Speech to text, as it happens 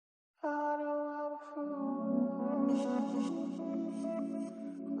It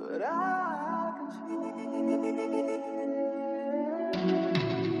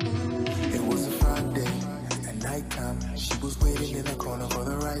was a Friday at nighttime. She was waiting in the corner for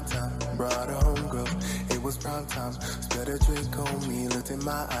the right time. Brought her home girl, it was prime time. Spilled a drink on me, looked in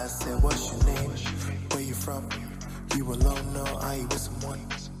my eyes, said, "What's your name? Where you from? You alone? No, are you with someone?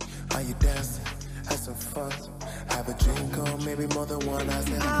 Are you dancing? Have some fun. Have a drink or maybe more than one." I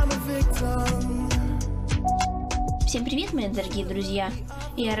said, "I'm a victim." Всем привет, мои дорогие друзья!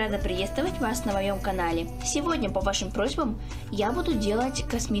 Я рада приветствовать вас на моем канале. Сегодня, по вашим просьбам, я буду делать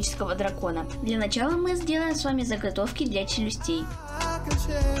космического дракона. Для начала мы сделаем с вами заготовки для челюстей.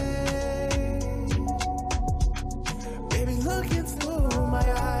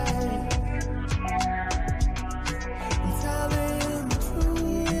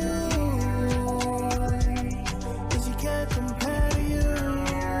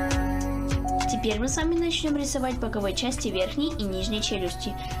 Теперь мы с вами начнем рисовать боковые части верхней и нижней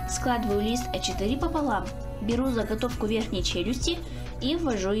челюсти. Складываю лист А4 пополам, беру заготовку верхней челюсти и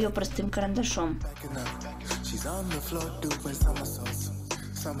ввожу ее простым карандашом.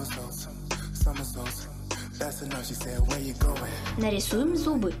 Нарисуем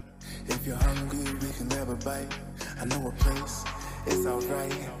зубы.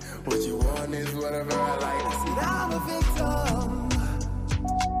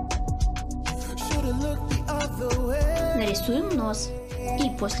 Нарисуем нос и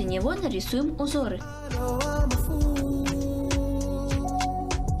после него нарисуем узоры.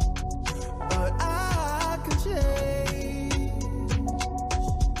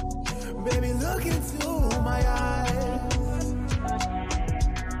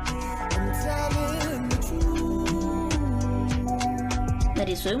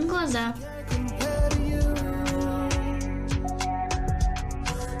 Нарисуем глаза.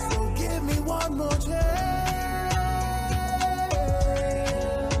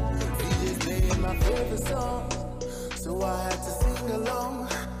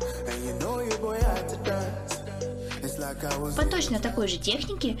 По точно такой же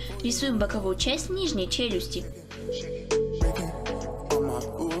технике рисуем боковую часть нижней челюсти.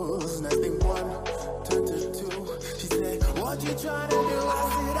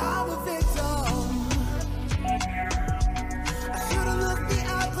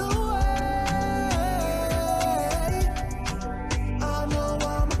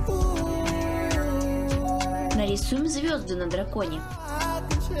 Нарисуем звезды на драконе.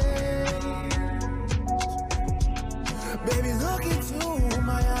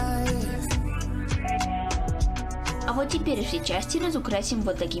 А вот теперь все части разукрасим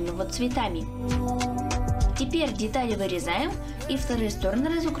вот такими вот цветами. Теперь детали вырезаем и вторые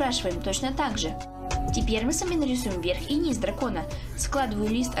стороны разукрашиваем точно так же. Теперь мы сами нарисуем верх и низ дракона. Складываю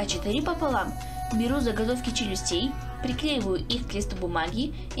лист А4 пополам, беру заготовки челюстей, приклеиваю их к листу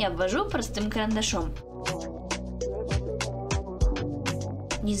бумаги и обвожу простым карандашом.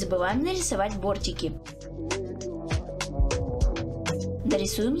 Не забываем нарисовать бортики.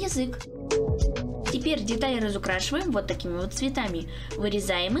 Дорисуем язык. Теперь детали разукрашиваем вот такими вот цветами.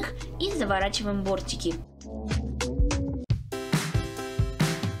 Вырезаем их и заворачиваем бортики.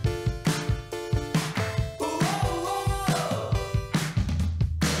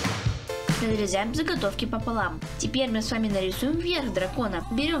 Разрезаем заготовки пополам. Теперь мы с вами нарисуем верх дракона.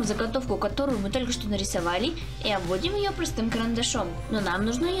 Берем заготовку, которую мы только что нарисовали, и обводим ее простым карандашом. Но нам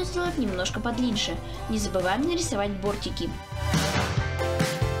нужно ее сделать немножко подлиннее. Не забываем нарисовать бортики.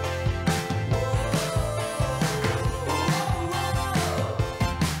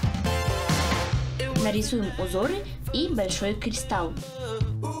 Нарисуем узоры и большой кристалл.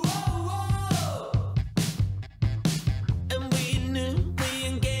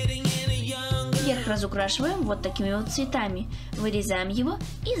 Верх разукрашиваем вот такими вот цветами. Вырезаем его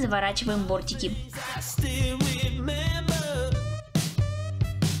и заворачиваем бортики.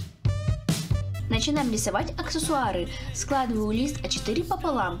 Начинаем рисовать аксессуары. Складываю лист А4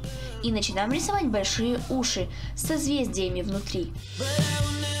 пополам и начинаем рисовать большие уши с созвездиями внутри.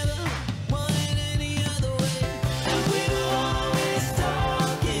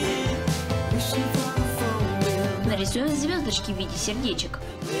 Нарисуем звездочки в виде сердечек.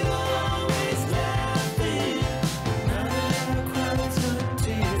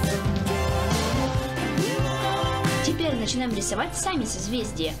 Теперь начинаем рисовать сами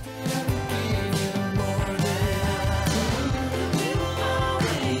созвездия.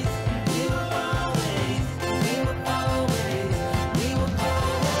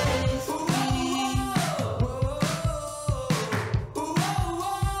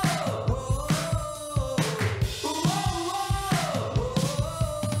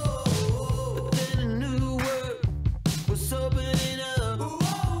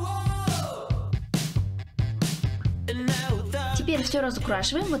 все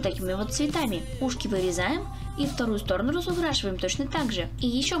разукрашиваем вот такими вот цветами. Ушки вырезаем и вторую сторону разукрашиваем точно так же. И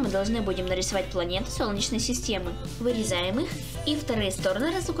еще мы должны будем нарисовать планеты Солнечной системы. Вырезаем их и вторые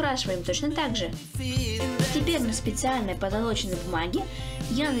стороны разукрашиваем точно так же. Теперь на специальной потолочной бумаге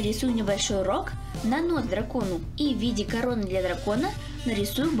я нарисую небольшой рог на нос дракону и в виде короны для дракона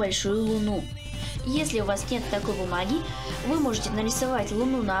нарисую большую луну. Если у вас нет такой бумаги, вы можете нарисовать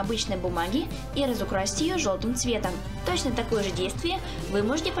луну на обычной бумаге и разукрасить ее желтым цветом. Точно такое же действие вы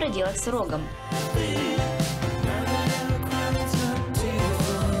можете проделать с рогом.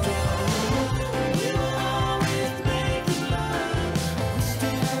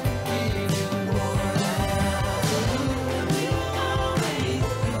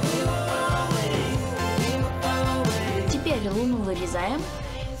 Теперь луну вырезаем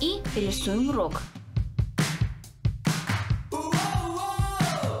и рисуем рог.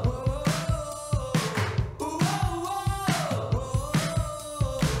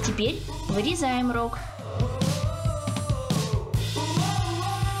 Теперь вырезаем рог.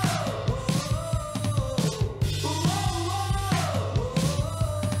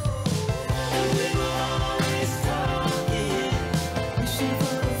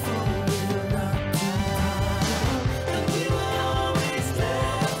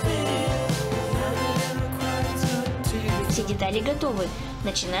 Все детали готовы.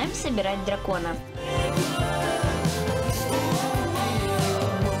 Начинаем собирать дракона.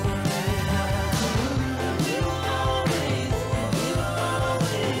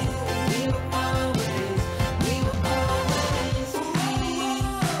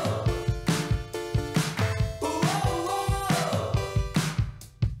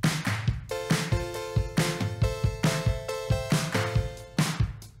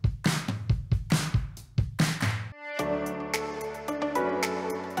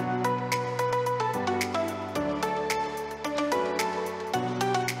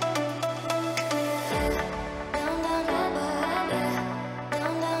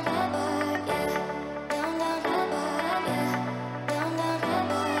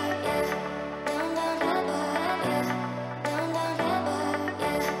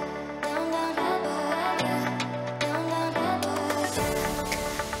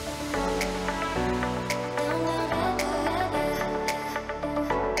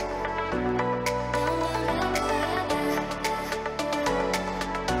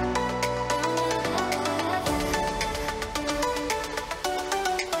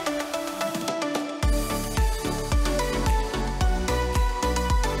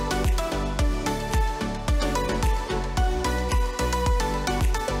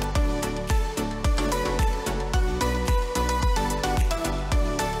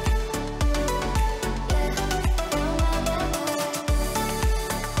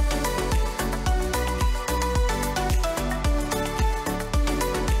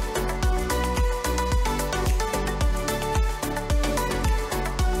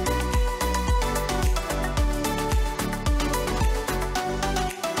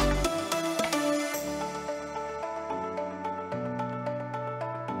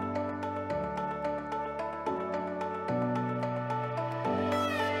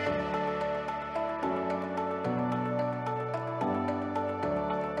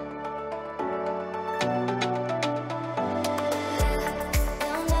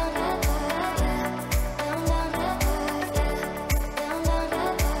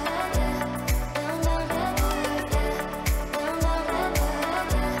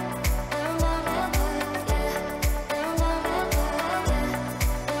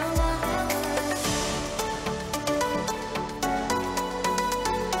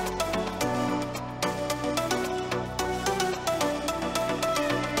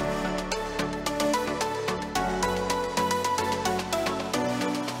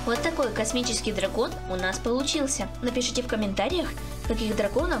 Вот такой космический дракон у нас получился. Напишите в комментариях, каких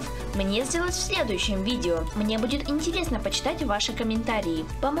драконов мне сделать в следующем видео. Мне будет интересно почитать ваши комментарии.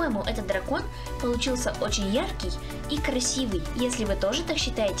 По-моему, этот дракон получился очень яркий и красивый. Если вы тоже так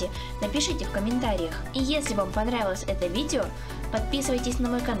считаете, напишите в комментариях. И если вам понравилось это видео, подписывайтесь на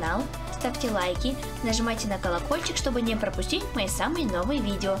мой канал, ставьте лайки, нажимайте на колокольчик, чтобы не пропустить мои самые новые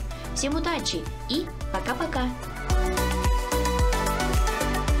видео. Всем удачи и пока-пока!